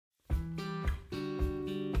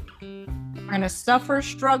kind of suffer,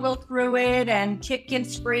 struggle through it, and kick and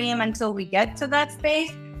scream until we get to that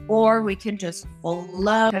space, or we can just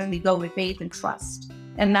flow and we go with faith and trust.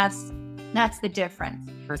 And that's the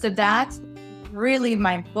difference. So that's really,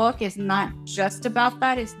 my book is not just about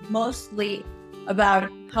that. It's mostly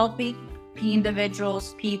about helping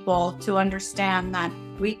individuals, people to understand that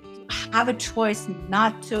we have a choice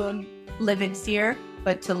not to live in fear,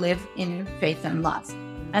 but to live in faith and love.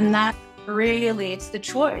 And that really, it's the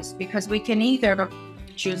choice, because we can either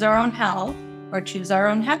choose our own hell or choose our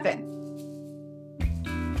own heaven.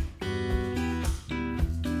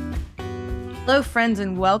 Hello, friends,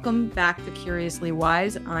 and welcome back to Curiously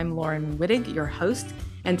Wise. I'm Lauren Wittig, your host,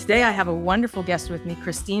 and today I have a wonderful guest with me,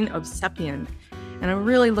 Christine Obsepian, and I'm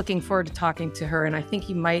really looking forward to talking to her, and I think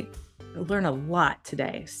you might learn a lot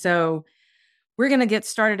today. So we're going to get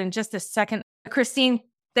started in just a second. Christine,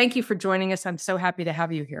 thank you for joining us. I'm so happy to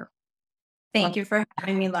have you here. Thank you for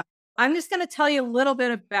having me, Lauren. I'm just going to tell you a little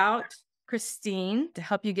bit about Christine to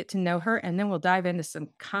help you get to know her, and then we'll dive into some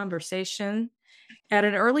conversation. At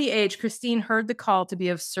an early age, Christine heard the call to be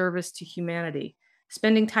of service to humanity.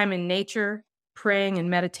 Spending time in nature, praying, and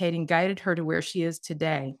meditating guided her to where she is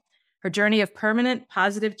today. Her journey of permanent,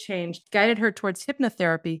 positive change guided her towards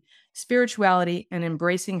hypnotherapy, spirituality, and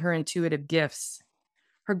embracing her intuitive gifts.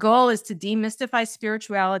 Her goal is to demystify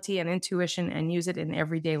spirituality and intuition and use it in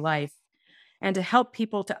everyday life, and to help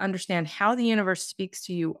people to understand how the universe speaks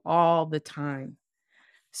to you all the time.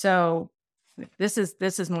 So this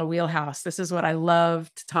is my wheelhouse. This is what I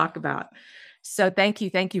love to talk about. So thank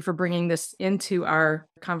you for bringing this into our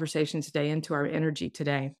conversation today, into our energy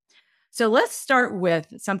today. So let's start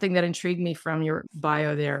with something that intrigued me from your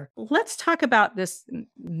bio there. Let's talk about this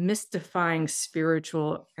mystifying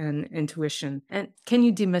spiritual and intuition. And can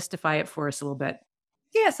you demystify it for us a little bit?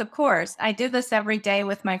 Yes, of course. I do this every day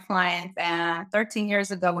with my clients. And 13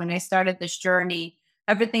 years ago, when I started this journey,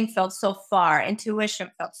 everything felt so far.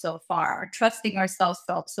 Intuition felt so far. Trusting ourselves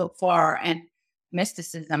felt so far. And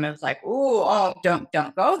mysticism, it was like, don't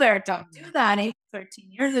go there. Don't do that.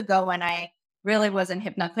 13 years ago, when I really was in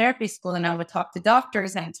hypnotherapy school, and I would talk to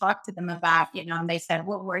doctors and talk to them about, and they said,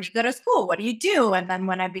 well, where do you go to school? What do you do? And then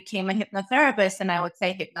when I became a hypnotherapist, and I would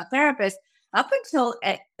say hypnotherapist, up until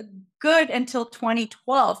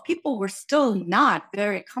 2012, people were still not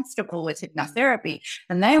very comfortable with hypnotherapy.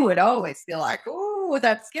 And they would always be like, oh,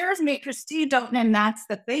 that scares me, Christine, don't. And that's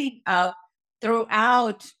the thing.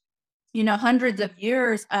 Throughout, hundreds of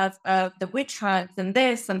years of the witch hunts and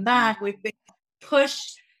this and that, we've been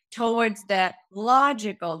pushed towards the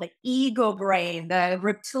logical, the ego brain, the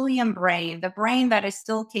reptilian brain, the brain that is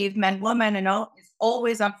still caveman woman and is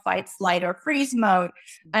always on fight, flight, or freeze mode.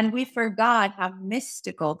 And we forgot how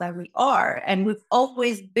mystical that we are. And we've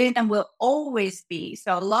always been and will always be.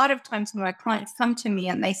 So a lot of times when my clients come to me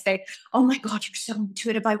and they say, oh my God, you're so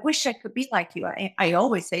intuitive. I wish I could be like you. I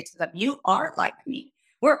always say to them, you are like me.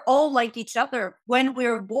 We're all like each other. When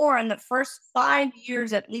we're born, the first 5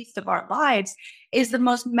 years at least of our lives is the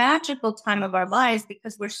most magical time of our lives,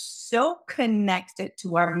 because we're so connected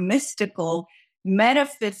to our mystical,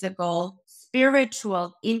 metaphysical,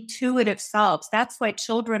 spiritual, intuitive selves. That's why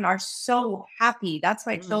children are so happy. That's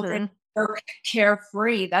why children are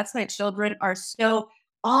carefree. That's why children are so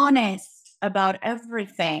honest about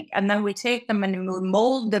everything. And then we take them and we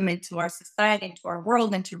mold them into our society, into our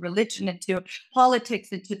world, into religion, into politics,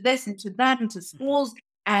 into this, into that, into schools.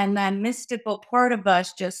 And that mystical part of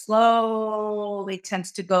us just slowly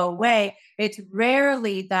tends to go away. It's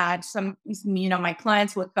rarely that my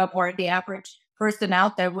clients would come, or the average person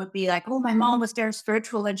out there would be like, oh, my mom was very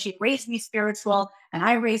spiritual and she raised me spiritual and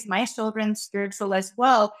I raised my children spiritual as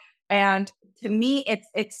well. And to me,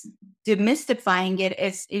 it's demystifying it.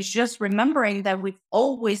 It's just remembering that we've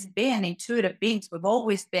always been intuitive beings. We've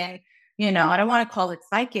always been, I don't want to call it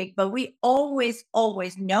psychic, but we always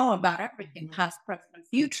know about everything, past, present, and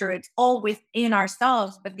future. It's always in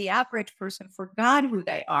ourselves. But the average person forgot who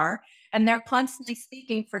they are. And they're constantly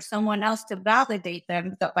seeking for someone else to validate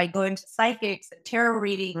them by going to psychics and tarot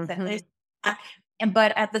readings and this.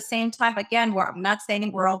 But at the same time, again, I'm not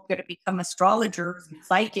saying we're all going to become astrologers and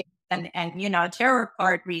psychics and tarot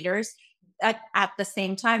card readers. At the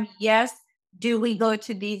same time, yes, do we go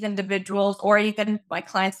to these individuals, or even my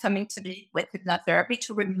clients coming to me with hypnotherapy,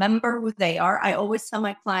 to remember who they are? I always tell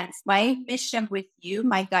my clients, my mission with you,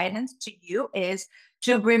 my guidance to you is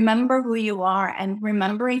to remember who you are. And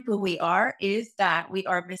remembering who we are is that we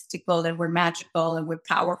are mystical and we're magical and we're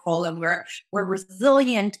powerful and we're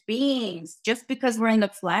resilient beings. Just because we're in the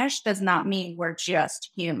flesh does not mean we're just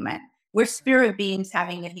human. We're spirit beings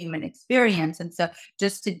having a human experience. And so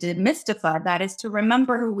just to demystify that is to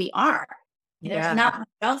remember who we are. There's Yeah. not much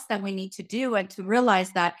else that we need to do. And to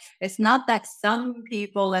realize that it's not that some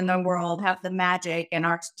people in the world have the magic and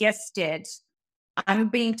are gifted. I'm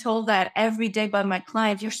being told that every day by my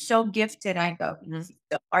clients, you're so gifted. I go, Mhm.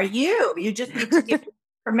 "So are you? You just need to give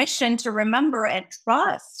permission to remember and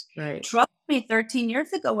trust. Right. Trust me, 13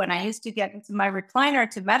 years ago, when I used to get into my recliner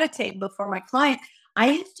to meditate before my client,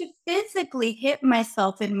 I used to physically hit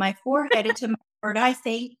myself in my forehead into my third eye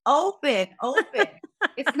saying, open, open.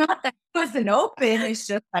 It's not that I wasn't open, it's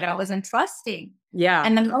just that I wasn't trusting. Yeah.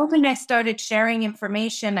 And the moment I started sharing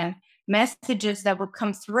information and messages that would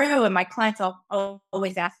come through, and my clients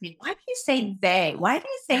always ask me, why do you say they? Why do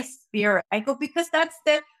you say spirit? I go, because that's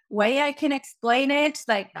the way I can explain it,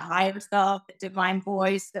 like the higher self, the divine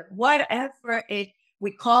voice, whatever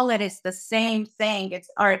we call it, is the same thing. It's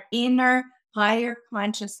our inner higher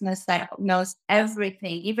consciousness that knows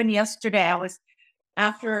everything. Even yesterday,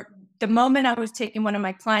 after the moment I was taking one of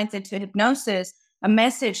my clients into hypnosis, a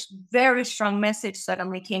message, very strong message,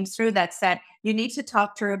 suddenly came through that said, you need to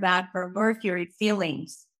talk to her about her mercury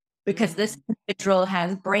feelings because this Mhm. individual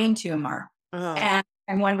has brain tumor. Oh.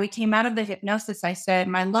 And when we came out of the hypnosis, I said,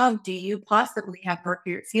 my love, do you possibly have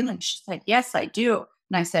mercury feelings? She said, yes, I do.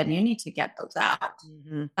 And I said, you need to get those out.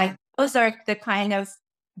 Mhm. Like, those are the kind of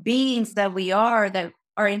beings that we are, that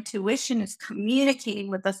our intuition is communicating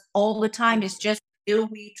with us all the time. It's just, do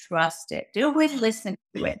we trust it? Do we listen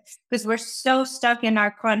to it? Because we're so stuck in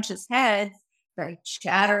our conscious heads, the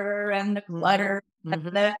chatter and the Mhm. clutter, and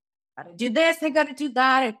Mhm. the gotta do this, I gotta do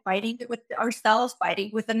that, and fighting it with ourselves, fighting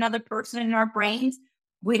with another person in our brains.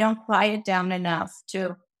 We don't quiet down enough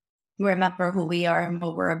to remember who we are and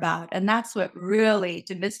what we're about. And that's what really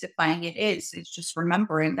demystifying it is. It's just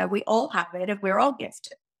remembering that we all have it and we're all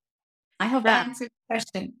gifted. I hope Yeah. that answered the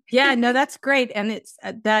question. Yeah, no, that's great, and it's,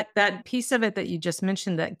 that piece of it that you just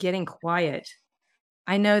mentioned, that getting quiet.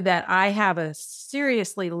 I know that I have a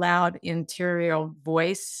seriously loud interior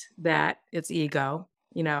voice that it's ego.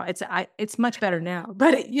 It's much better now,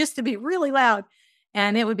 but it used to be really loud,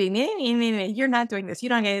 and it would be, "Nee, nee, nee, nee, you're not doing this. You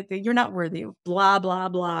don't get it. You're not worthy, blah, blah,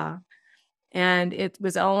 blah." And it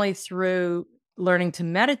was only through learning to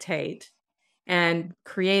meditate and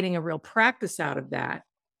creating a real practice out of that,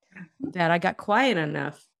 that I got quiet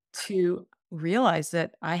enough to realize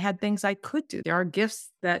that I had things I could do. There are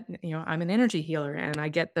gifts that, I'm an energy healer and I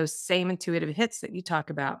get those same intuitive hits that you talk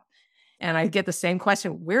about. And I get the same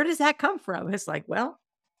question, where does that come from? It's like, well,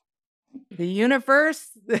 the universe,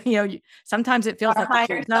 sometimes it feels Our like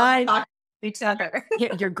higher self divine. talk to each other.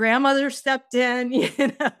 Your grandmother stepped in,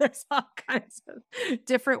 there's all kinds of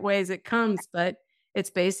different ways it comes, but it's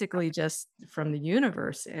basically just from the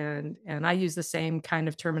universe. And I use the same kind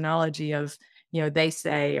of terminology of, they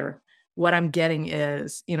say, or what I'm getting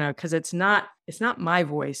is, because it's not my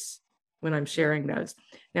voice when I'm sharing those.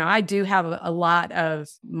 Now, I do have a lot of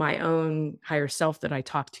my own higher self that I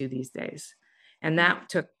talk to these days. And that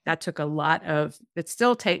took a lot of, it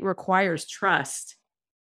still requires trust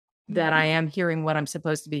that I am hearing what I'm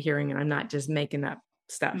supposed to be hearing and I'm not just making up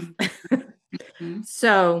stuff. Mhm.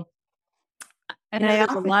 So, And I there's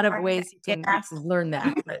a often lot of ways get you asked, can learn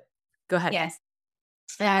that, but go ahead. yes.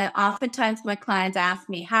 Oftentimes my clients ask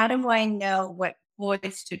me, how do I know what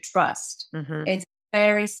voice to trust? Mhm, It's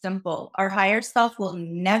very simple. Our higher self will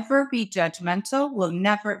never be judgmental, will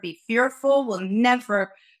never be fearful, will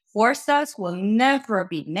never force us, will never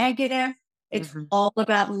be negative. It's mhm, all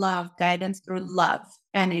about love, guidance through love.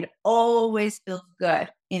 And it always feels good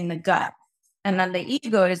in the gut. And then the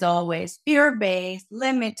ego is always fear based,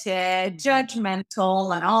 limited, mhm.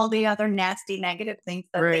 judgmental, and all the other nasty negative things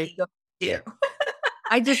that the Right. ego do.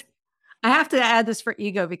 I just I have to add this for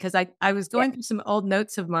ego because I was Yeah. going through some old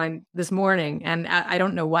notes of mine this morning, and I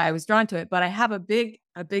don't know why I was drawn to it, but I have a big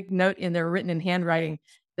note in there written in handwriting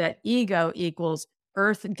that ego equals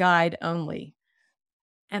earth guide only.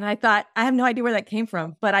 And I thought, I have no idea where that came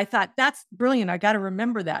from, but I thought that's brilliant. I got to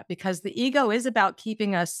remember that because the ego is about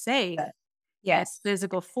keeping us safe in Yes.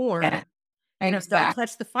 physical form. Yeah. Don't Exactly.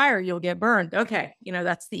 touch the fire, you'll get burned. Okay.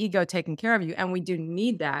 That's the ego taking care of you. And we do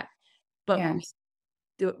need that. But Yes.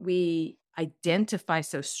 we identify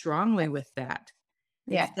so strongly with that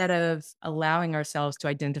Yes. instead of allowing ourselves to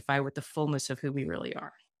identify with the fullness of who we really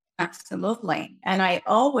are. Absolutely. And I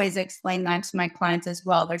always explain that to my clients as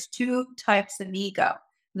well. There's two types of ego.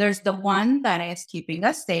 There's the one that is keeping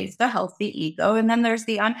us safe, the healthy ego. And then there's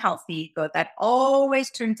the unhealthy ego that always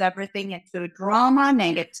turns everything into drama,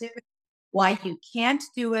 negativity, why you can't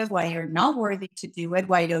do it, why you're not worthy to do it,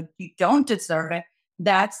 why you don't deserve it.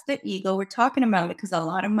 That's the ego we're talking about because a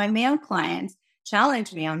lot of my male clients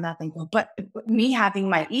challenge me on that. They go, but me having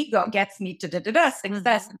my ego gets me to da da da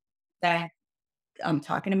success. Mhm. That I'm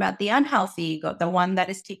talking about the unhealthy ego, the one that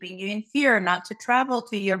is keeping you in fear, not to travel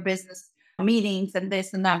to your business meetings and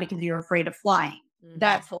this and that because you're afraid of flying. Mhm.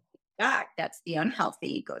 That's holding back. That's the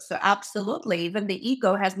unhealthy ego. So, absolutely, even the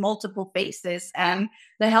ego has multiple faces, and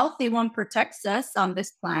the healthy one protects us on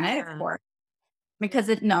this planet, of Yeah. course, because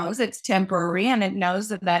it knows it's temporary and it knows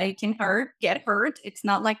that it can get hurt. It's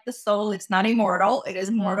not like the soul, it's not immortal, it is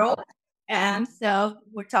Mhm. mortal. And so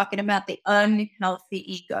we're talking about the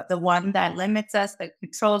unhealthy ego, the one that limits us, that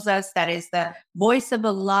controls us, that is the voice of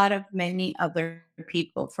a lot of many other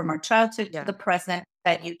people from our childhood to Yeah. the present,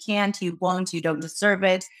 that you can't, you won't, you don't deserve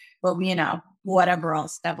it. Well, whatever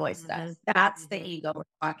else that voice Mhm. does. That's the Mhm. ego we're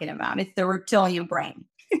talking about. It's the reptilian brain.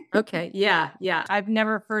 Okay. Yeah. Yeah. I've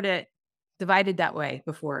never heard it divided that way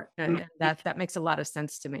before. And that makes a lot of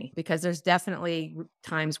sense to me because there's definitely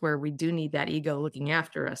times where we do need that ego looking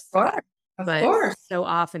after us. Of course. Of But course. so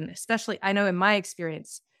often, especially I know in my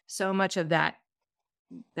experience, so much of that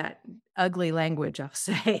ugly language, I'll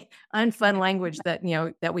say, unfun language that,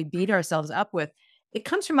 that we beat ourselves up with, it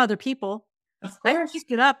comes from other people. Of I course.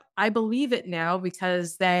 picked it up. I believe it now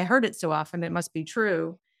because they heard it so often. It must be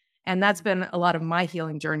true. And that's been a lot of my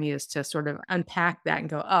healing journey is to sort of unpack that and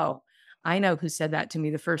go, oh, I know who said that to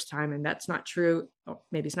me the first time. And that's not true. Oh,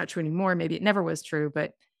 maybe it's not true anymore. Maybe it never was true.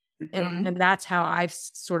 But, Mhm. and that's how I've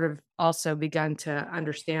sort of also begun to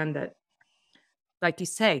understand that, like you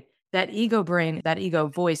say, that ego brain, that ego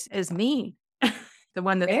voice is me, the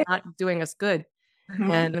one that's Yeah. not doing us good.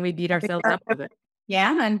 Mhm. And we beat ourselves Because up with it.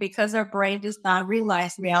 yeah, and because our brain does not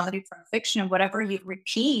realize reality from fiction, whatever you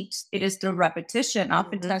repeat, it is the repetition. Mhm.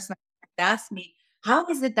 Oftentimes, my friends ask me, how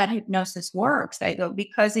is it that hypnosis works? I go,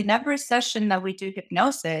 because in every session that we do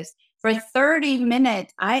hypnosis, for 30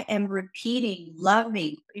 minutes, I am repeating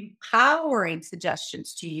loving, empowering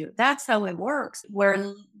suggestions to you. That's how it works.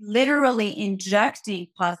 We're literally injecting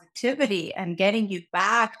positivity and getting you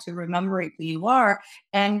back to remembering who you are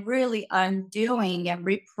and really undoing and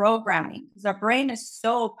reprogramming because our brain is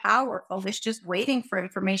so powerful. It's just waiting for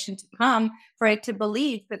information to come for it to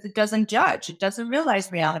believe because it doesn't judge. It doesn't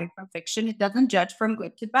realize reality from fiction. It doesn't judge from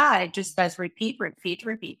good to bad. It just does repeat, repeat,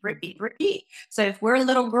 repeat, repeat, repeat. So if we're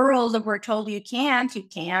little girls and we're told you can't, you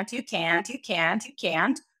can't, you can't, you can't, you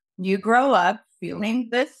can't, you grow up feeling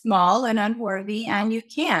this small and unworthy and you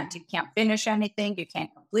can't. You can't finish anything. You can't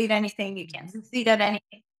complete anything. You can't succeed at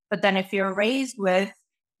anything. But then if you're raised with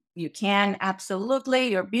you can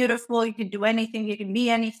absolutely. You're beautiful. You can do anything. You can be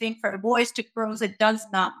anything for boys to girls. It does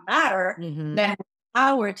not matter. Mhm. Then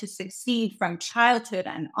power to succeed from childhood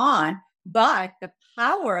and on. But the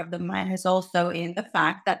power of the mind is also in the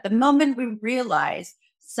fact that the moment we realize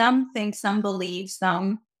something, some belief,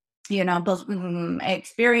 some,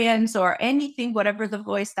 experience or anything, whatever the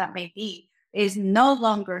voice that may be, is no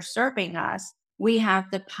longer serving us, we have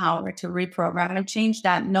the power to reprogram and change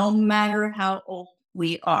that no matter how old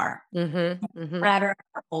we are. Mhm. Mhm. Rather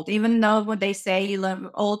old, even though when they say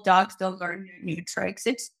old dogs don't learn new tricks,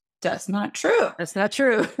 it's just not true. That's not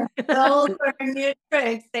true. They'll learn new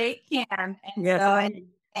tricks, they can. And Yes. so, and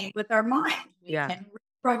same with our mind, we Yeah. can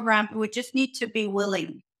reprogram. We just need to be willing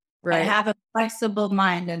and Right. have a flexible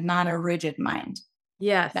mind and not a rigid mind.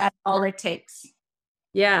 Yes. That's all it takes.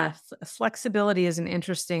 Yeah. Flexibility is an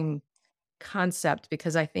interesting concept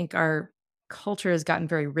because I think our culture has gotten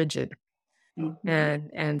very rigid. Mhm.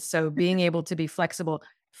 And so being able to be flexible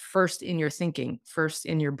first in your thinking, first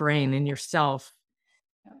in your brain, in yourself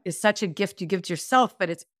is such a gift you give to yourself, but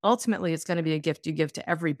it's going to be a gift you give to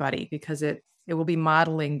everybody because it will be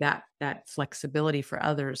modeling that flexibility for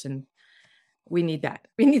others. And we need that.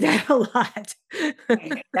 We need that a lot.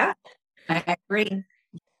 Yeah, I agree.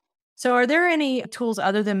 So are there any tools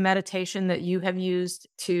other than meditation that you have used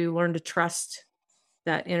to learn to trust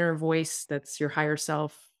that inner voice that's your higher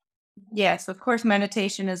self? Yes, of course,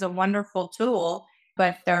 meditation is a wonderful tool,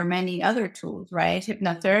 but there are many other tools, right?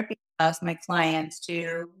 Hypnotherapy allows my clients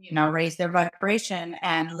to, raise their vibration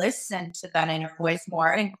and listen to that inner voice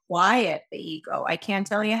more and quiet the ego. I can't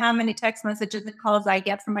tell you how many text messages and calls I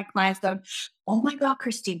get from my clients going, oh my God,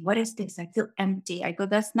 Christine, what is this? I feel empty. I go,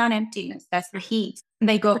 that's not emptiness, that's the heat. And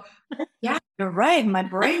they go, yeah, you're right. My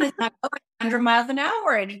brain is not going 100 miles an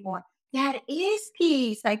hour anymore. That is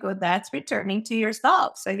peace. I go, that's returning to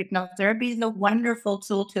yourself. So hypnotherapy is a wonderful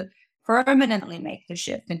tool to permanently make the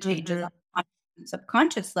shift and changes Mhm. on a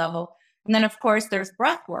subconscious level. And then, of course, there's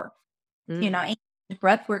breath work. Mm. Ancient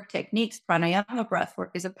breath work techniques, pranayama breath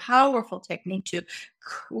work is a powerful technique to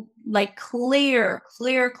clear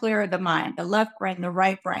the mind, the left brain, the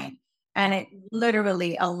right brain. And it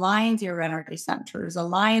literally aligns your energy centers,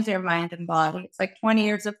 aligns your mind and body. It's like 20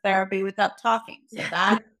 years of therapy without talking. So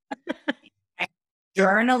that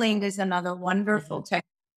Journaling is another wonderful Mhm. technique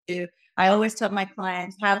too. I always tell my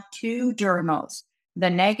clients have two journals. The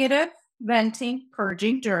negative venting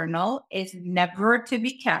purging journal is never to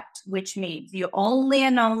be kept, which means you only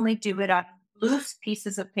and only do it on loose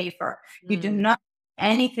pieces of paper. You do Mm. not write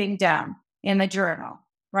anything down in the journal,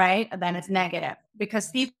 right? And then it's negative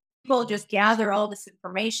because people just gather all this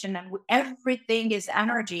information and everything is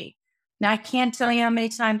energy. Now, I can't tell you how many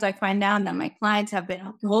times I find out that my clients have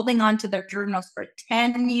been holding on to their journals for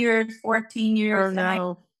 10 years, 14 Oh, years. And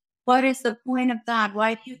no. what is the point of that?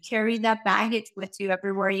 Why do you carry that baggage with you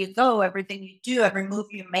everywhere you go? Everything you do, every move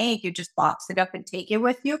you make, you just box it up and take it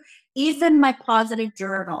with you. Even my positive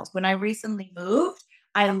journals, when I recently moved,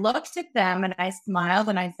 I looked at them and I smiled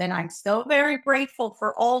and I said, I'm so very grateful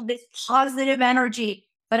for all this positive energy.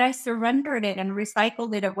 But I surrendered it and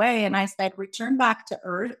recycled it away. And I said, return back to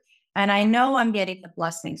earth. And I know I'm getting the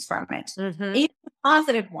blessings from it, Mhm. even the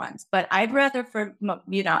positive ones. But I'd rather for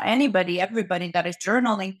anybody, everybody that is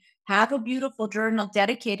journaling, have a beautiful journal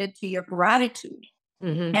dedicated to your gratitude.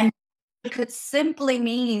 Mhm. And it could simply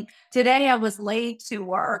mean today I was late to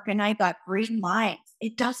work and I got green lights.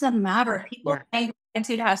 It doesn't matter. People Yeah. think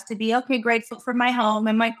gratitude has to be okay, grateful for my home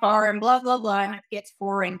and my car and blah, blah, blah. And it gets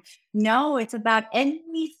boring. No, it's about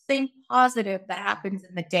anything positive that happens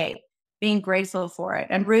in the day, being grateful for it.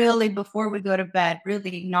 And really, before we go to bed,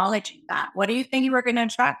 really acknowledging that. What do you think you are going to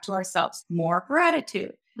attract to ourselves? More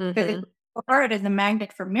gratitude. Because Mhm. heart is a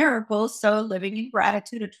magnet for miracles. So living in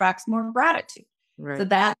gratitude attracts more gratitude. So Right.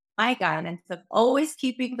 that's my guidance of always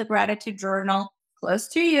keeping the gratitude journal close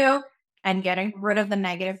to you and getting rid of the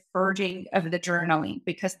negative purging of the journaling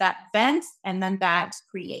because that vents and then that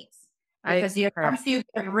creates. I Because you concur. once you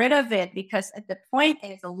get rid of it, because the point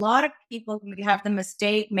is a lot of people have the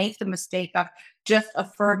mistake, make the mistake of just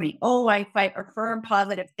affirming. Oh, I affirm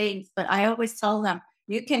positive things, but I always tell them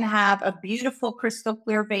you can have a beautiful crystal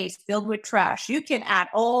clear vase filled with trash. You can add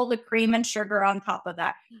all the cream and sugar on top of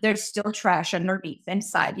that. There's still trash underneath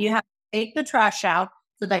inside. You have to take the trash out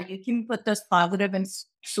so that you can put those positive and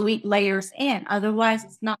sweet layers in. Otherwise,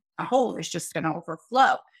 it's not a hole, it's just going to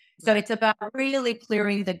overflow. So Right. it's about really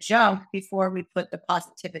clearing the junk before we put the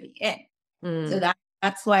positivity in. So Mm.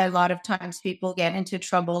 that's why a lot of times people get into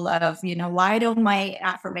trouble of, why don't my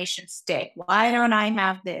affirmations stick? Why don't I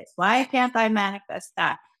have this? Why can't I manifest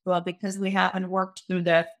that? Well, because we haven't worked through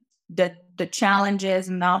the challenges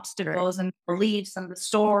and the Right. obstacles and beliefs and the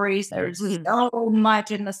stories. There's Mhm. so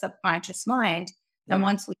much in the subconscious mind. And Yeah.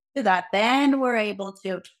 once we do that, then we're able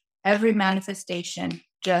to every manifestation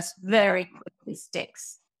just very quickly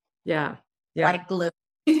sticks Yeah. Yeah. like glue.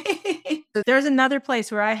 So there's another place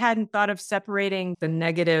where I hadn't thought of separating the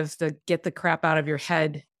negatives, the get the crap out of your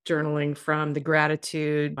head journaling from the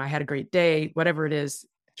gratitude. I had a great day, whatever it is,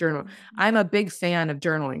 journal. I'm a big fan of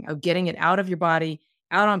journaling, of getting it out of your body,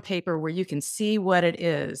 out on paper where you can see what it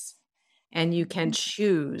is and you can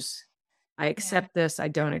choose. I Yeah, accept this, I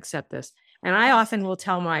don't accept this. And I often will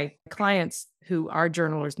tell my clients who are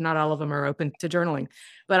journalers, not all of them are open to journaling,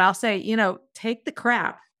 but I'll say, take the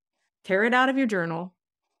crap, tear it out of your journal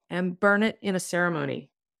and burn it in a ceremony.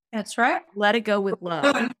 that's right. Let it go with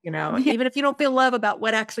love, Yeah. even if you don't feel love about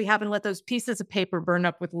what actually happened, let those pieces of paper burn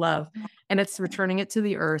up with love. And it's returning it to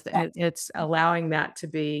the earth and it's allowing that to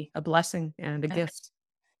be a blessing and a gift.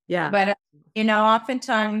 Yeah. But,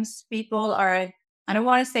 oftentimes people are, I don't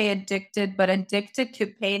want to say addicted, but addicted to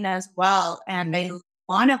pain as well. And they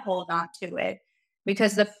want to hold on to it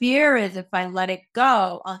because the fear is if I let it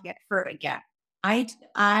go, I'll get hurt again. I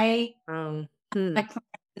Um, I hmm. come back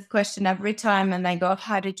to this question every time and they go,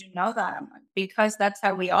 how did you know that? I'm like, because that's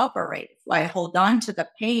how we operate. If I hold on to the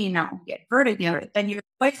pain, I'll get hurt again. Then you're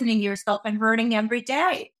poisoning yourself and hurting every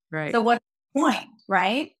day. Right. So what's the point,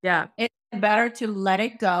 right? Yeah. It's better to let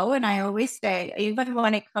it go. And I always say, even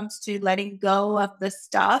when it comes to letting go of the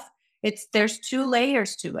stuff, there's two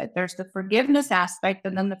layers to it. There's the forgiveness aspect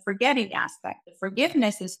and then the forgetting aspect. The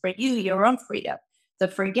forgiveness is for you, your own freedom. The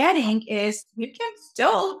forgetting is you can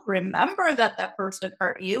still remember that that person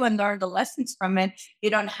hurt you and learn the lessons from it. You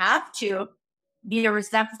don't have to be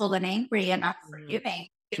resentful and angry and not Mhm. forgiving.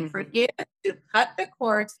 You can Mhm. forgive, to cut the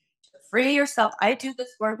cords, to free yourself. I do this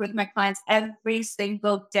work with my clients every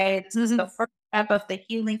single day. This is the Mhm. first step of the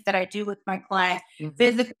healing that I do with my clients, Mhm.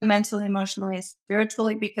 physically, mentally, emotionally, and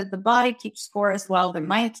spiritually, because the body keeps score as well, the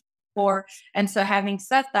mind keeps score. And so having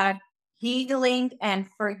said that, healing and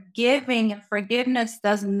forgiving and forgiveness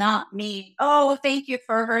does not mean, oh, thank you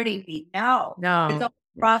for hurting me. No, it's No. a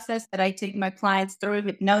process that I take my clients through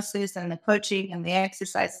hypnosis and the coaching and the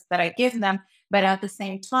exercises that I give them. But at the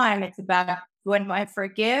same time, it's about when I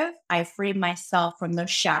forgive, I free myself from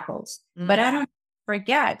those shackles. But I Mhm. don't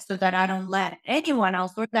forget so that I don't let anyone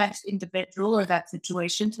else or that individual or that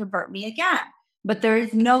situation to hurt me again. But there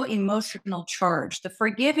is no emotional charge. The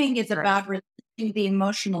forgiving is Right. about releasing the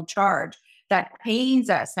emotional charge that pains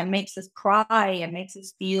us and makes us cry and makes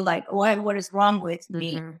us feel like, what is wrong with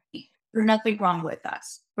me? Mhm. There's nothing wrong with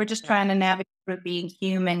us. We're just Yeah. trying to navigate through being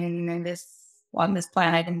human in this on this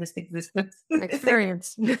planet in this existence.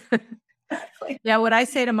 Experience. Exactly. Yeah, what I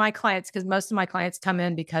say to my clients, because most of my clients come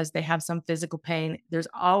in because they have some physical pain, there's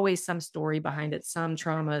always some story behind it, some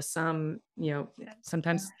trauma, some,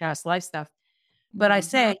 sometimes past life stuff. But I Mhm.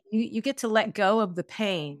 say you get to let go of the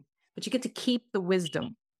pain, but you get to keep the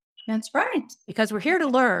wisdom That's right. because we're here to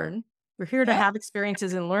learn. We're here to Yeah, have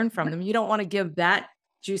experiences and learn from them. You don't want to give that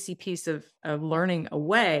juicy piece of learning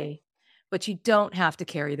away, but you don't have to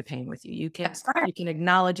carry the pain with you. You can that's right. you can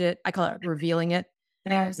acknowledge it. I call it revealing it.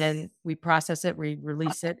 There's Then we process it, we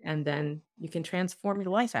release it, and then you can transform your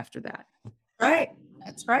life after that. right.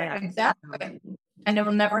 That's right. Yeah. Exactly. And it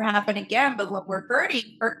will never happen again. But what we're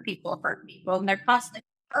hurting, hurt people, and they're constantly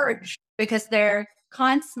hurt because they're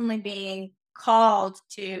constantly being called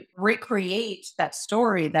to recreate that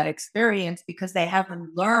story, that experience, because they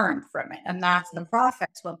haven't learned from it. And that's the process.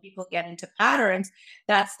 When people get into patterns,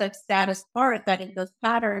 that's the saddest part. That in those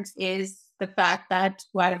patterns is the fact that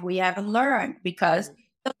what we haven't learned, because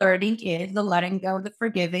the learning is the letting go, the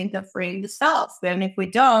forgiving, the freeing the self. And if we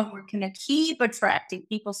don't, we're going to keep attracting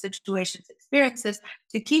people, situations, experiences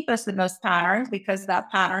to keep us in those patterns because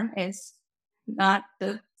that pattern is not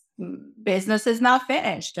the business is not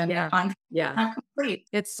finished and the Yeah. contract is Yeah. not complete.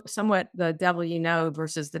 It's somewhat the devil you know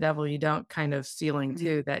versus the devil you don't kind of feeling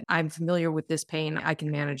too, that I'm familiar with this pain. I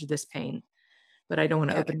can manage this pain, but I don't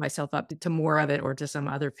want to Yeah. open myself up to more of it or to some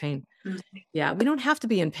other pain. Mhm. Yeah. We don't have to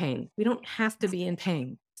be in pain. We don't have to be in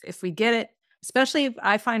pain. If we get it, especially if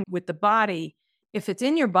I find with the body, if it's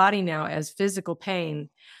in your body now as physical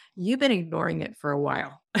pain, you've been ignoring it for a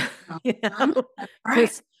while. you Uh-huh. know, That's right.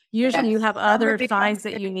 because usually you Yes. have Never other signs becomes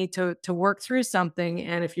that you need to work through something.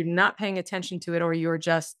 And if you're not paying attention to it or you're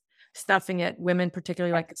just stuffing it, women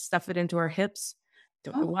particularly like to stuff it into our hips.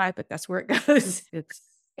 Don't know oh, why, but that's where it goes. It's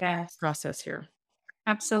yes. process here.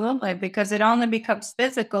 Absolutely, because it only becomes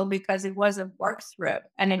physical because it wasn't worked through,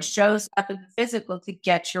 and it Right. shows up in the physical to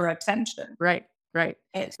get your attention. Right. Right.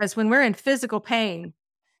 It's Because when we're in physical pain,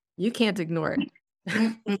 you can't ignore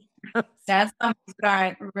mm-mm. it. That's something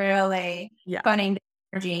that really Yeah. putting the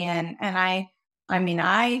energy in, and I mean,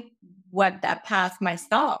 I went that path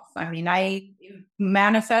myself. I mean, I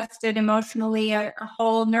manifested emotionally a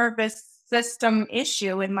whole nervous system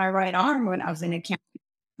issue in my right arm when I was in a camp.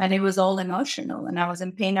 And it was all emotional, and I was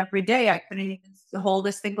in pain every day. I couldn't even hold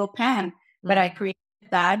a single pen, but I Mhm. created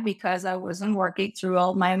that because I wasn't working through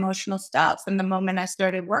all my emotional stuff. And the moment I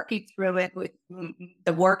started working through it with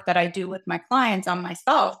the work that I do with my clients on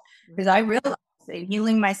myself, because I realized in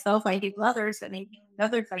healing myself, I heal others, and in healing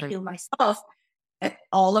others, I Right. heal myself.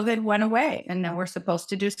 All of it went away. And then we're supposed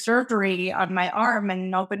to do surgery on my arm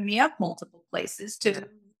and open me up multiple places Yeah.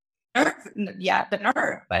 to yeah, the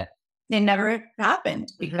nerve, but it never happened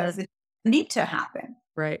Mhm. because it need to happen.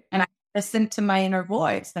 Right. And I listened to my inner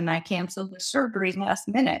voice and I canceled the surgery last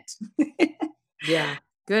minute. Yeah.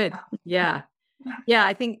 Good. Yeah. Yeah.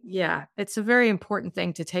 I think, yeah, it's a very important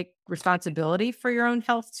thing to take responsibility for your own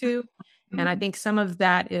health too. And I think some of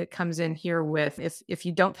that it comes in here with if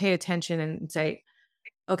you don't pay attention and say,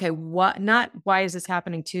 okay, what not why is this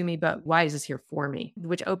happening to me, but why is this here for me?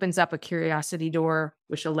 Which opens up a curiosity door,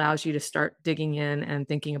 which allows you to start digging in and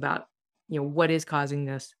thinking about, what is causing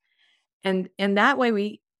this. And that way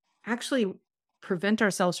we actually prevent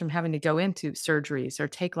ourselves from having to go into surgeries or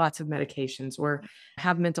take lots of medications or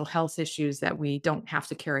have mental health issues that we don't have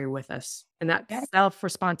to carry with us. And that Yeah,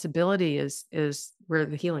 self-responsibility is where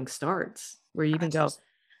the healing starts, where you can go,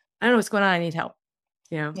 I don't know what's going on, I need help.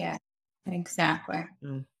 You know? yeah, exactly.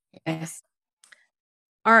 Mm. Yes.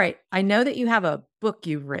 All right. I know that you have a book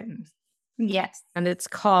you've written Yes. and it's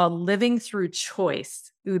called Living Through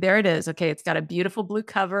Choice. Ooh, there it is. Okay. It's got a beautiful blue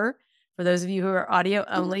cover. For those of you who are audio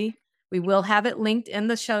only, we will have it linked in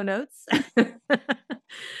the show notes.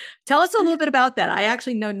 Tell us a little bit about that. I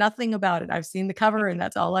actually know nothing about it. I've seen the cover and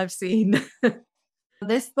that's all I've seen.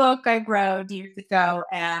 This book I wrote years ago,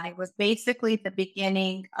 and it was basically the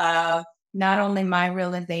beginning of not only my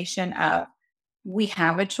realization of we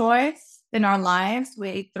have a choice in our lives.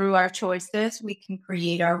 We through our choices, we can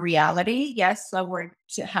create our reality. Yes, so we're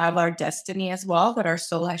to have our destiny as well, but our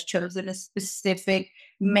soul has chosen a specific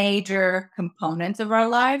major component of our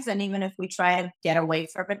lives. And even if we try and get away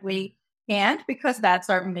from it, we can't because that's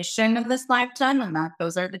our mission of this lifetime. And that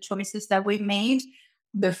those are the choices that we've made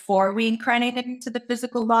before we incarnated into the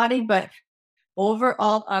physical body. But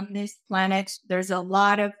overall on this planet, there's a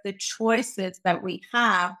lot of the choices that we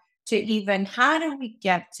have to even how do we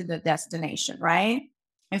get to the destination, right?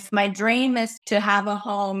 If my dream is to have a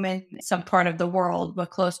home in some part of the world,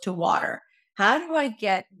 but close to water, how do I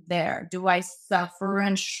get there? Do I suffer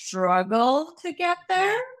and struggle to get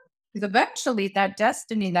there? Because eventually, that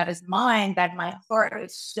destiny that is mine, that my heart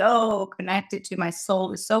is so connected to, my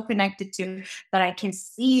soul is so connected to, that I can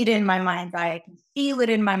see it in my mind's eye, I can feel it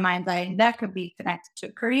in my mind's eye. And that could be connected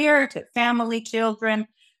to career, to family, children,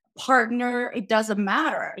 partner. It doesn't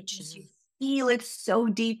matter. It's just you feel it so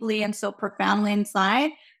deeply and so profoundly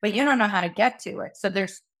inside, but you don't know how to get to it. So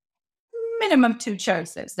there's minimum two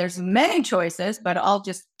choices. There's many choices, but I'll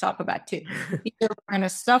just talk about two. Either we're going to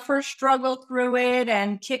suffer, struggle through it,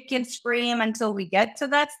 and kick and scream until we get to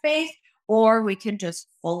that space, or we can just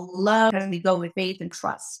flow and we go with faith and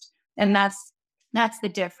trust. And that's the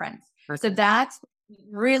difference. So that's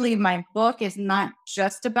really my book is not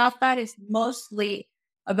just about that. It's mostly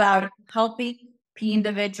about helping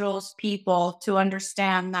individuals, people to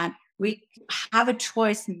understand that we have a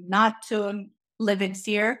choice not to live in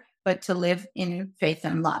fear, but to live in faith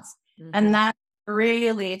and love. And that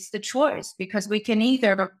really, it's the choice because we can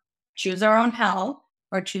either choose our own hell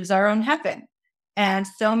or choose our own heaven. And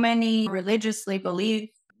so many religiously believe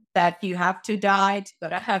that you have to die to go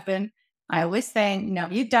to heaven. I always say, no,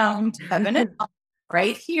 you don't. Heaven is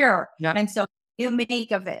right here. Yeah. And so you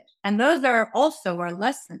make of it. And those are also our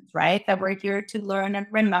lessons, right? That we're here to learn and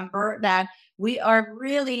remember that we are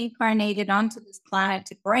really incarnated onto this planet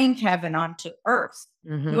to bring heaven onto earth.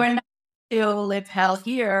 We're not to live hell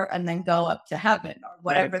here and then go up to heaven or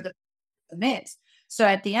whatever the is. So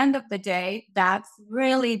at the end of the day, that's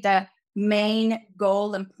really the main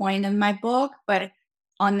goal and point in my book. But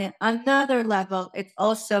on another level, it's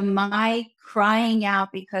also my crying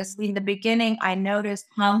out because in the beginning, I noticed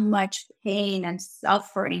how much pain and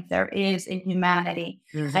suffering there is in humanity.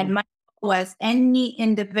 And my goal was any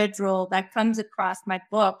individual that comes across my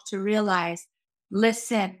book to realize,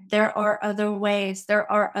 listen, there are other ways,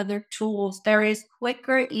 there are other tools, there is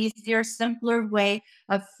quicker, easier, simpler way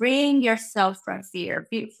of freeing yourself from fear,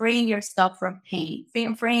 freeing yourself from pain,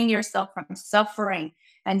 freeing yourself from suffering.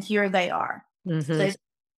 And here they are. So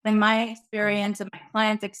in my experience and my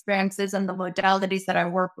clients' experiences and the modalities that I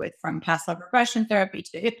work with, from past life regression therapy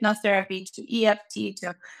to hypnotherapy to EFT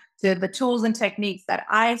to the tools and techniques that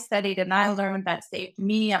I studied and I learned that saved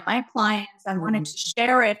me and my clients, I wanted to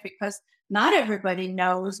share it because not everybody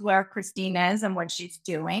knows where Christine is and what she's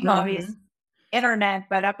doing. Obviously, internet,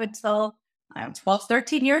 but up until 12,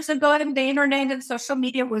 13 years ago, the internet and social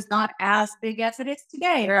media was not as big as it is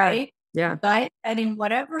today, right? Yeah. But and in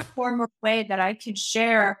whatever form or way that I can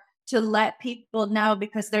share to let people know,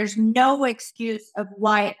 because there's no excuse of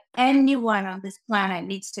why anyone on this planet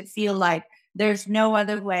needs to feel like there's no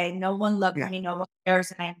other way. No one loves me. No one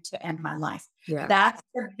cares, and I am to end my life. Yeah. That's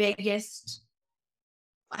the biggest.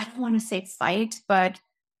 I don't want to say fight, but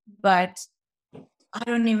I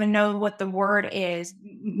don't even know what the word is.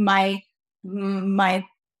 My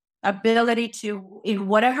ability to, in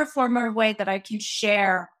whatever form or way that I can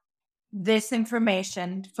share this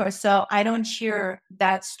information so I don't hear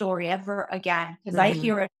that story ever again. Because I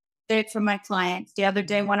hear it from my clients. The other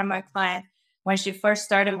day, one of my clients, when she first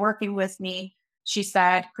started working with me, she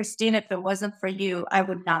said, Christine, if it wasn't for you, I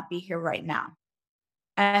would not be here right now.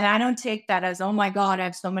 And I don't take that as, oh my God, I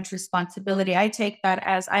have so much responsibility. I take that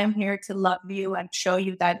as I'm here to love you and show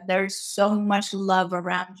you that there's so much love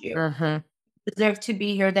around you. You deserve to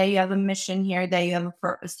be here, that you have a mission here, that you have a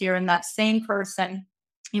purpose here. And that same person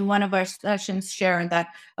in one of our sessions sharing that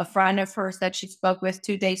a friend of hers that she spoke with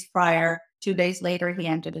 2 days prior, 2 days later, he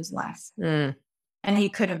ended his life. And he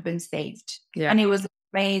could have been saved. And he was an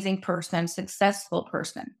amazing person, successful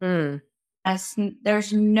person.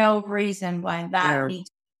 There's no reason why that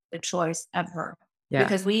needs the choice ever.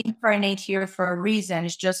 Because we incarnate here for a reason.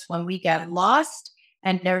 It's just when we get lost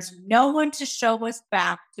and there's no one to show us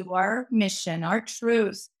back to our mission, our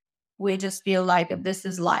truth, we just feel like this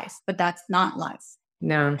is life, but that's not life.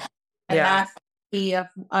 No. And that's the of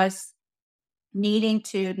us needing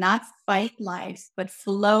to not fight life, but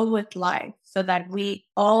flow with life so that we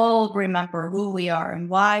all remember who we are and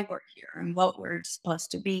why we're here and what we're supposed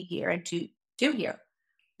to be here and to do here.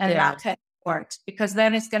 And that's how it works, because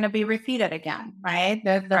then it's going to be repeated again, right?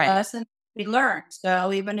 The lesson we learned.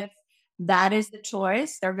 So even if that is the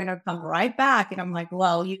choice, they're going to come right back. And I'm like,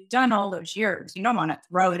 well, you've done all those years. You don't want to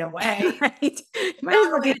throw it away. Right. Might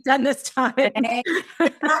as well get done this time.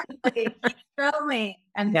 Exactly. Keep going.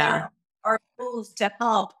 And there are tools to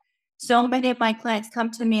help. So many of my clients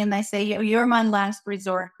come to me and they say, you're my last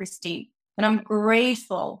resort, Christine. And I'm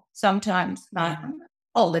grateful sometimes, not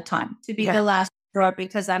all the time, to be the last drawer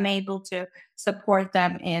because I'm able to support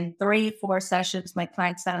them in 3, 4 sessions. My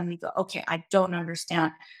clients suddenly go, okay, I don't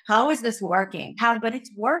understand. How is this working? How, but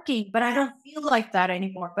it's working, but I don't feel like that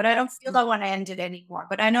anymore. But I don't feel I want to end it anymore.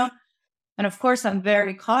 But I know, and of course, I'm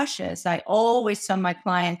very cautious. I always tell my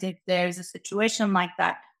client if there's a situation like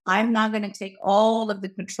that, I'm not going to take all of the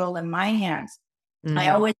control in my hands. I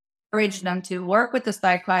always encourage them to work with the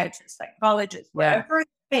psychiatrist, psychologist, whatever it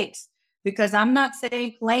takes, because I'm not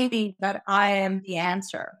saying claiming that I am the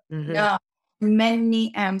answer. No,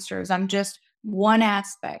 many answers. I'm just one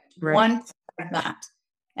aspect, one part of that.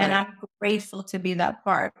 And I'm grateful to be that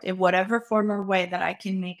part in whatever form or way that I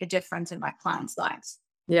can make a difference in my clients' lives.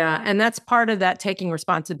 Yeah. And that's part of that taking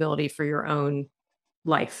responsibility for your own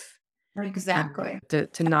life. Exactly.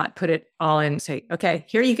 To not put it all in, say, okay,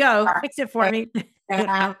 here you go. Fix it for me.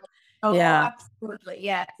 Oh, Yeah. absolutely.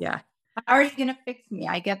 Yes. Yeah. How are you going to fix me?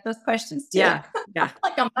 I get those questions too. Yeah. Yeah.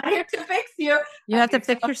 Like, I'm not here to fix you. You have to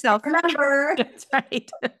fix yourself. Remember. That's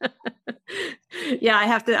right. Yeah. I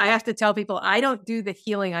have to tell people I don't do the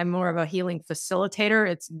healing. I'm more of a healing facilitator.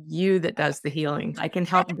 It's you that does the healing. I can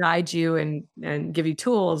help guide you and give you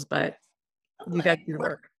tools, but you got to do the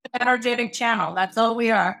work. Energetic channel. That's all we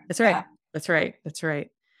are. That's right. That's right. That's right.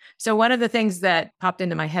 So one of the things that popped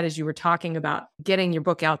into my head as you were talking about getting your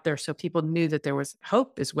book out there so people knew that there was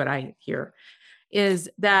hope is what I hear, is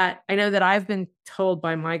that I know that I've been told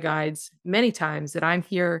by my guides many times that I'm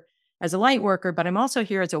here as a light worker, but I'm also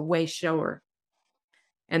here as a way shower.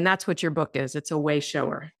 And that's what your book is. It's a way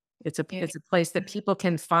shower. It's a place that people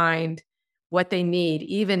can find what they need,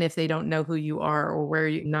 even if they don't know who you are or where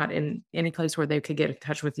you're not in any place where they could get in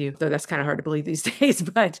touch with you. Though that's kind of hard to believe these days,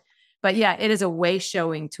 but yeah, it is a way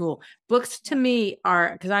showing tool. Books to me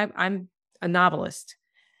are, because I'm a novelist,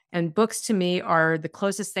 and books to me are the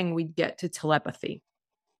closest thing we get to telepathy.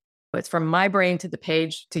 It's from my brain to the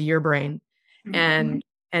page to your brain. And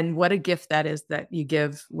what a gift that is that you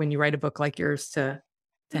give when you write a book like yours to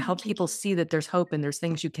help people see that there's hope and there's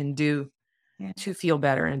things you can do to feel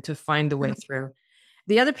better and to find the way through.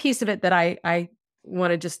 The other piece of it that I want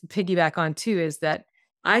to just piggyback on too is that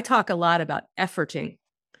I talk a lot about efforting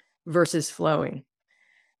versus flowing.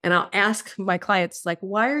 And I'll ask my clients, like,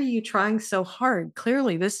 why are you trying so hard?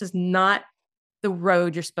 Clearly, this is not the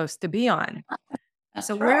road you're supposed to be on.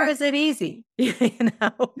 So where is it easy? And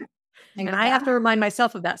I have to remind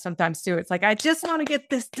myself of that sometimes too. It's like, I just want to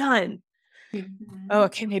get this done. Oh,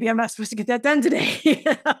 okay, maybe I'm not supposed to get that done today.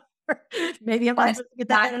 Maybe I'm not supposed to get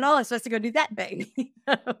that done at all. I'm supposed to go do that thing.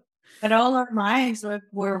 But all our lives,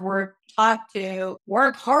 we're taught to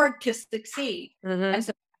work hard to succeed. And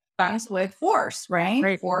so that's with force,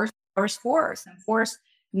 right? Force. And force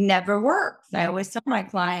never works. I always tell my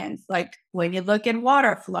clients, like, when you look at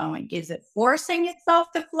water flowing, is it forcing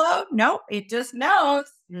itself to flow? Nope. It just knows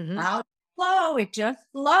how to flow. It just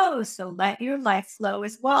flows. So let your life flow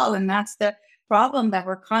as well. And that's the problem, that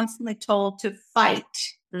we're constantly told to fight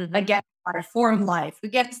against our form life,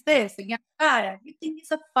 against this, against that. Everything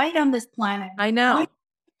is a fight on this planet. I know. Why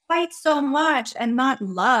fight so much and not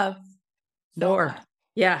love?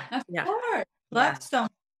 Yeah. Love so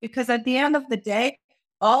much. Because at the end of the day,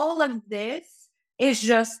 all of this is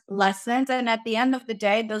just lessons. And at the end of the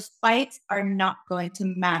day, those fights are not going to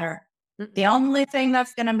matter. The only thing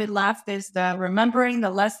that's going to be left is the remembering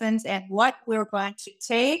the lessons and what we're going to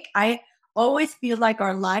take. I always feel like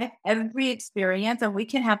our life, every experience, and we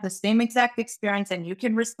can have the same exact experience and you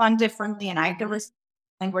can respond differently and I can respond.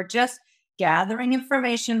 And we're just gathering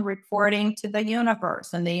information, reporting to the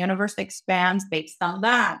universe, and the universe expands based on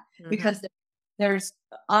that because there's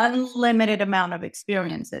unlimited amount of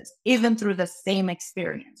experiences, even through the same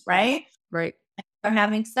experience, right? Right. And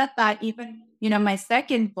having said that, even, my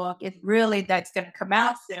second book is really, that's going to come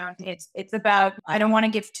out soon. It's about, I don't want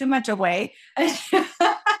to give too much away,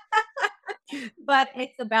 but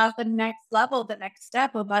it's about the next level, the next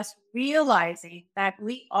step of us realizing that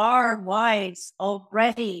we are wise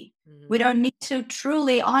already. We don't need to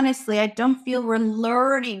truly, honestly, I don't feel we're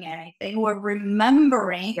learning anything. We're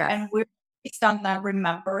remembering, and we're based on that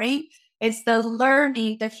remembering. It's the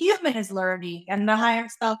learning, the human is learning, and the higher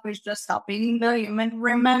self is just helping the human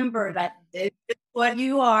remember that this is what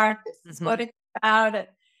you are, this is what it's about.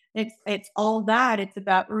 It's all that. It's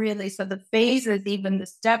about really, so the phases, even the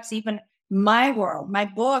steps, even my world, my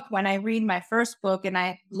book, when I read my first book and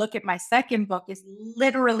I look at my second book, is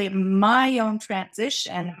literally my own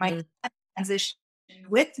transition, my transition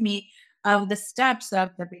with me of the steps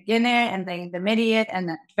of the beginner and the intermediate and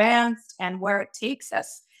the advanced and where it takes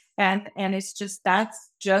us. And it's just,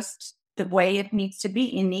 that's just the way it needs to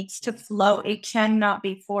be. It needs to flow. It cannot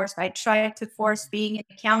be forced. I tried to force being in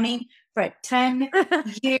accounting for 10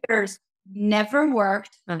 years. Never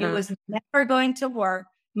worked. It Uh-huh. was never going to work.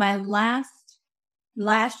 My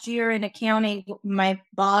last year in accounting, my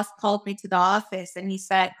boss called me to the office and he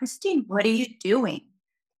said, "Christine, what are you doing?"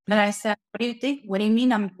 And I said, "What do you think? What do you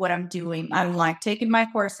mean what I'm doing? I'm like taking my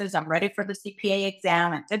courses. I'm ready for the CPA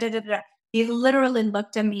exam." And da, da, da, da. He literally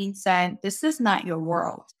looked at me and said, "This is not your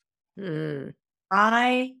world." Mm.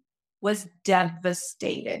 I was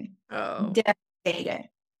devastated, Oh. devastated.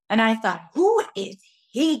 And I thought, who is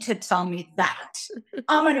he to tell me that?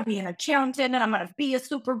 I'm going to be an accountant and I'm going to be a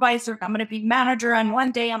supervisor. And I'm going to be manager. And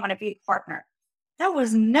one day I'm going to be a partner. That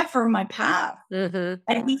was never my path. Mhm.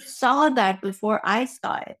 And he saw that before I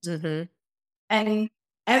saw it. Mhm. And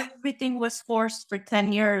everything was forced for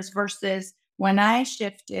 10 years versus when I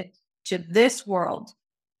shifted to this world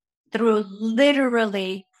through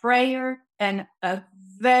literally prayer and a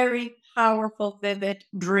very powerful, vivid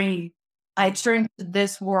dream. I turned to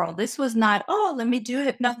this world. This was not, oh, let me do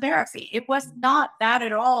hypnotherapy. It was not that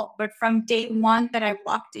at all. But from day one that I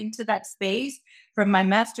walked into that space, from my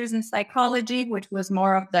master's in psychology, which was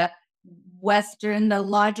more of the Western, the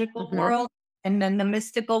logical Mhm. world, and then the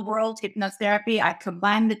mystical world, hypnotherapy, I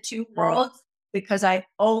combined the two Mm. worlds because I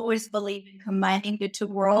always believe in combining the two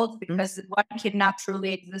worlds Mm. because one cannot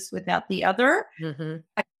truly exist without the other. Mhm.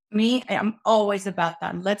 Me, I'm always about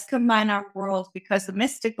that. Let's combine our worlds because the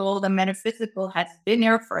mystical, the metaphysical has been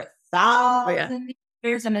here for Oh, yeah. thousands of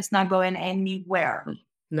years and it's not going anywhere. Mm.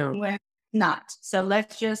 No. We're not. So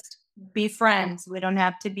let's just be friends. We don't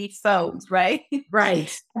have to be foes, right?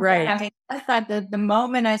 Right. Right. I mean, I thought that the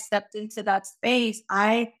moment I stepped into that space,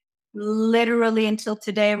 I literally until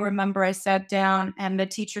today remember I sat down and the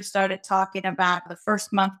teacher started talking about the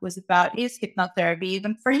first month was about is hypnotherapy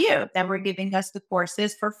even for you? That were giving us the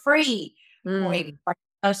courses for free. Wait, Mm.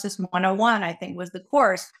 Hypnosis 101, I think was the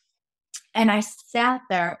course. And I sat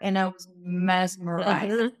there and I was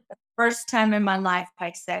mesmerized. Mhm. First time in my life,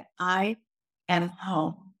 I said, I am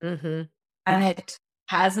home. Mhm. And it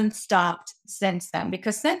hasn't stopped since then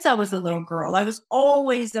because since I was a little girl, I was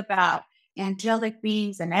always about angelic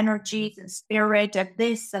beings and energies and spirit and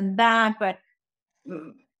this and that. But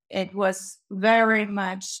mm, it was very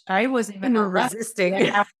much, I was even And we're a left and resisting.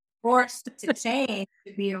 I was forced to change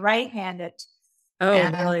to be right handed. Oh,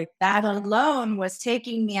 And really? that alone was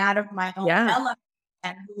taking me out of my own Yeah. element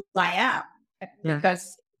and who I am Yeah. because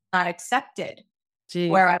it's not accepted Geez.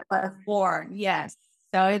 where I was born. Yes.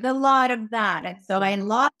 So it's a lot of that. And so I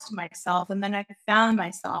lost myself and then I found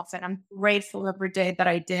myself. And I'm grateful every day that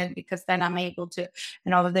I did because then I'm able to,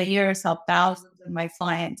 and over the years, help thousands of my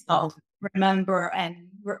clients help remember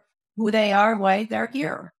who they are, why they're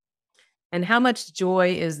here. And how much joy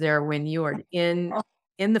is there when you are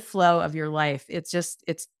in the flow of your life? It's just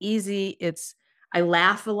it's easy. It's I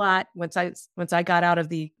laugh a lot once I got out of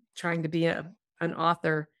the trying to be an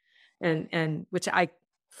author and which I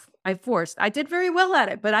forced. I did very well at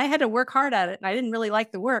it, but I had to work hard at it and I didn't really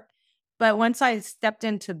like the work. But once I stepped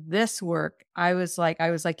into this work, I was like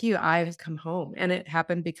you, I've come home. And it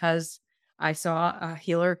happened because I saw a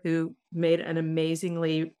healer who made an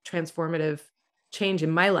amazingly transformative change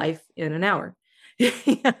in my life in an hour.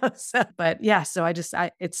 But yeah, so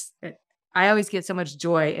I always get so much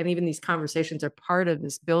joy. And even these conversations are part of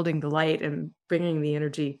this building the light and bringing the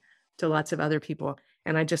energy to lots of other people.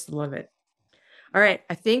 And I just love it. All right.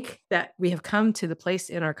 I think that we have come to the place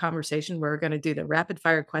in our conversation where we're going to do the rapid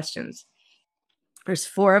fire questions. There's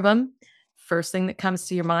 4 of them. First thing that comes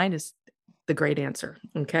to your mind is the great answer.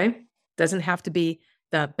 Okay. Doesn't have to be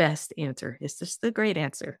the best answer. It's just the great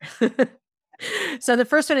answer. So the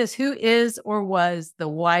first one is who is or was the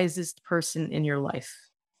wisest person in your life?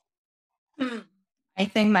 I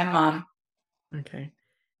think my mom, Okay.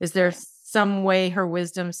 Is there some way her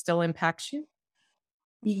wisdom still impacts you?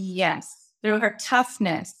 yes, through her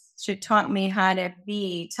toughness, she taught me how to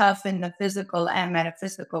be tough in the physical and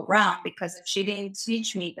metaphysical realm. Because if she didn't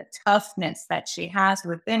teach me the toughness that she has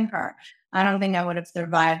within her, I don't think I would have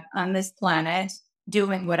survived on this planet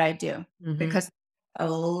doing what I do. Mhm. Because a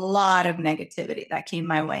lot of negativity that came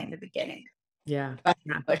my way in the beginning. Yeah. But I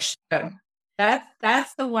Yeah. pushed through.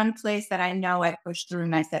 That's the one place that I know I pushed through,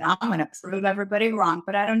 and I said, I'm going to prove everybody wrong.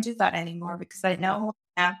 But I don't do that anymore because I know who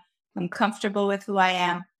I am. I'm comfortable with who I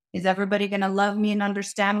am. Is everybody going to love me and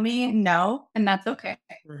understand me? No, and that's okay.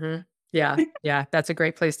 Mhm. Yeah. Yeah. That's a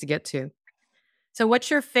great place to get to. So, what's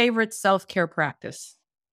your favorite self care practice?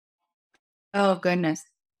 Oh goodness,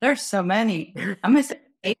 there's so many. I'm gonna say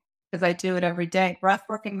because I do it every day. Breath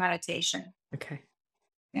work and meditation. Okay.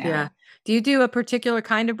 Yeah. Yeah. Do you do a particular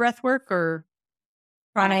kind of breath work or?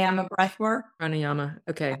 Pranayama breath work. Pranayama.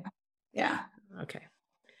 Okay. Yeah. Okay.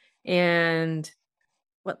 And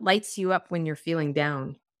what lights you up when you're feeling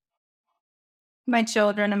down? My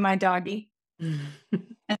children and my doggy. And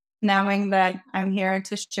knowing that I'm here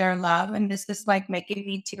to share love. And this is like making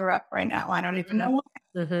me tear up right now. I don't even know why.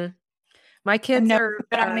 Mm-hmm. My I kids know are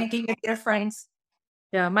that I'm making a difference.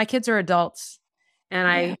 yeah, my kids are adults.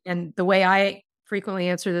 Yeah. And the way I frequently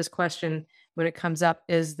answer this question when it comes up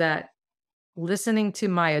is that listening to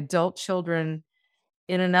my adult children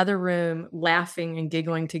in another room laughing and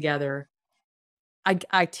giggling together,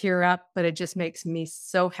 I tear up, but it just makes me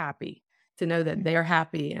so happy to know that they're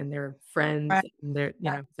happy and they're friends Right. and they're,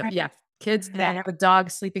 so Right. yeah, kids, and I Yeah. have a dog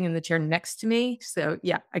sleeping in the chair next to me. So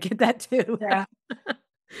yeah, I get that too. Yeah.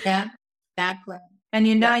 Yeah. Exactly. And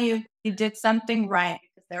you Yeah. know you did something right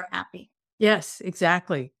because they're happy. Yes,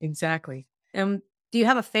 exactly. Exactly. Do you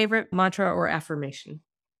have a favorite mantra or affirmation?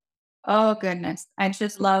 Oh goodness. I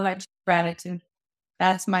choose gratitude.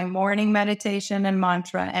 That's my morning meditation and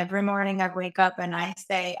mantra. Every morning I wake up and I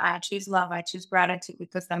say, I choose love, I choose gratitude,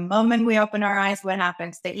 because the moment we open our eyes, what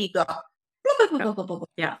happens? The ego.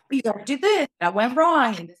 Yeah. You gotta do this. That went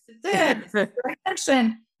wrong. And this is it. This is your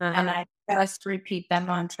action. And Uh-huh. I just repeat that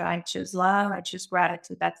mantra. I choose love, I choose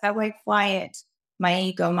gratitude. That's how I quiet my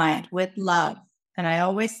ego mind with love. And I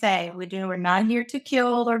always say, we're not here to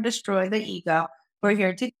kill or destroy the ego. We're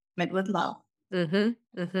here to it with love. Mm-hmm.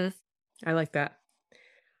 Mm-hmm. I like that.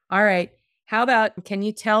 All right. How about, can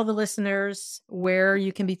you tell the listeners where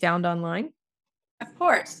you can be found online? Of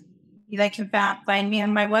course. They can find me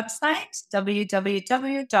on my website,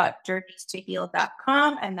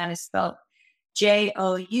 www.journeystoheal.com, and that is spelled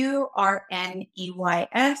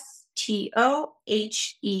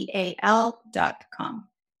JOURNEYSTOHEAL.com.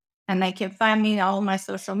 And they can find me on all my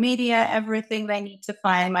social media, everything they need to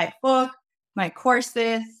find, my book, my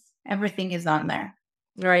courses, everything is on there.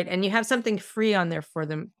 All right. And you have something free on there for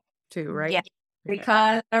them too, right? Yeah. Okay.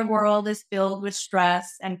 Because our world is filled with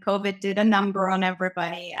stress and COVID did a number on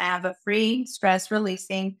everybody, I have a free stress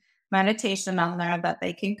releasing meditation on there that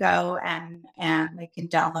they can go and they can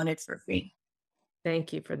download it for free.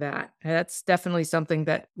 Thank you for that. That's definitely something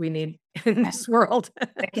that we need in this world.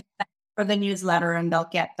 They can for the newsletter and they'll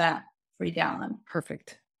get that free download.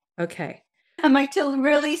 Perfect. Okay. And like to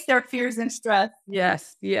release their fears and stress.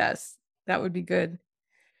 Yes. Yes. That would be good.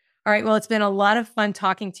 All right. Well, it's been a lot of fun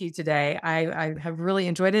talking to you today. I have really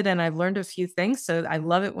enjoyed it and I've learned a few things. So I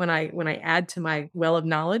love it when I add to my well of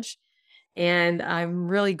knowledge. And I'm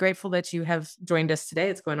really grateful that you have joined us today.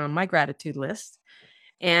 It's going on my gratitude list.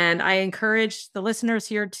 And I encourage the listeners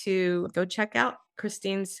here to go check out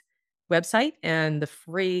Christine's website and the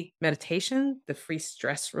free meditation, the free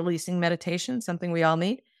stress releasing meditation, something we all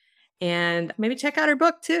need. And maybe check out her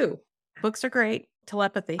book too. Books are great.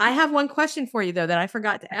 Telepathy. I have one question for you though that I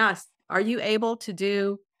forgot to ask. Are you able to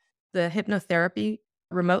do the hypnotherapy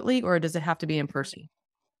remotely or does it have to be in person?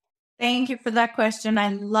 Thank you for that question. I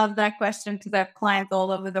love that question because I have clients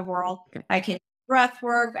all over the world. Okay. I can do breath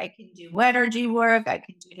work, I can do energy work, I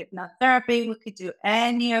can do hypnotherapy. We could do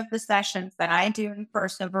any of the sessions that I do in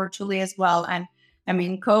person virtually as well. And I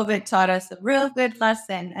mean, COVID taught us a real good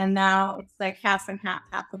lesson. And now it's like half and half.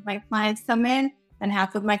 Half of my clients come in and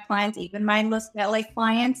half of my clients, even my most LA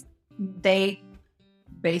clients, they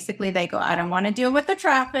basically go, I don't want to deal with the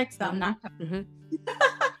traffic, so I'm not coming.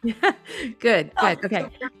 Good. Okay.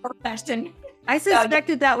 Profession. I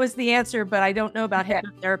suspected that was the answer, but I don't know about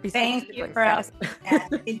hypnotherapy. Thank you for asking.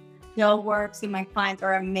 It still works, and my clients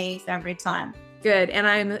are amazed every time. Good. And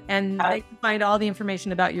I can find all the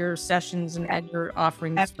information about your sessions and your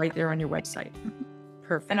offerings right there on your website.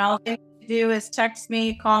 Perfect. And all they do is text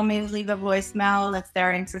me, call me, leave a voicemail if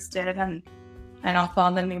they're interested, and I'll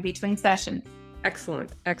call them in between sessions.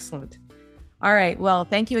 Excellent. Excellent. All right. Well,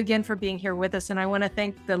 thank you again for being here with us. And I want to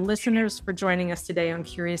thank the listeners for joining us today on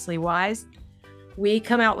Curiously Wise. We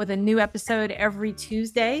come out with a new episode every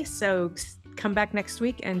Tuesday. So come back next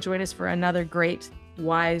week and join us for another great,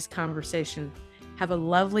 wise conversation. Have a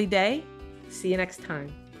lovely day. See you next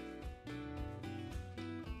time.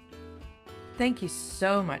 Thank you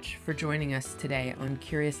so much for joining us today on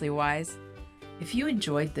Curiously Wise. If you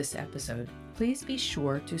enjoyed this episode, please be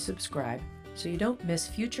sure to subscribe so you don't miss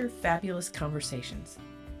future fabulous conversations.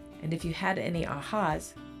 And if you had any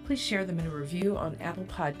ahas, please share them in a review on Apple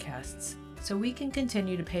Podcasts so we can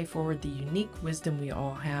continue to pay forward the unique wisdom we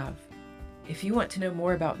all have. If you want to know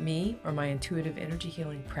more about me or my intuitive energy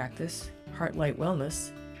healing practice, Heartlight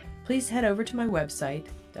Wellness, please head over to my website,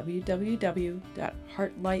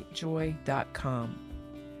 www.heartlightjoy.com.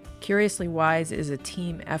 Curiously Wise is a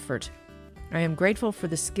team effort. I am grateful for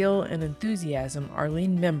the skill and enthusiasm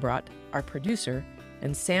Arlene Membrot, our producer,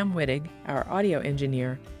 and Sam Wittig, our audio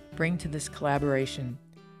engineer, bring to this collaboration.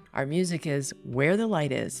 Our music is Where the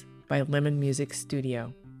Light Is by Lemon Music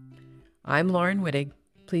Studio. I'm Lauren Wittig.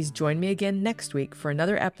 Please join me again next week for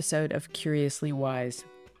another episode of Curiously Wise.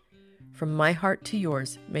 From my heart to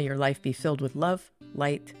yours, may your life be filled with love,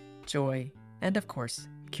 light, joy, and of course,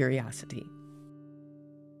 curiosity.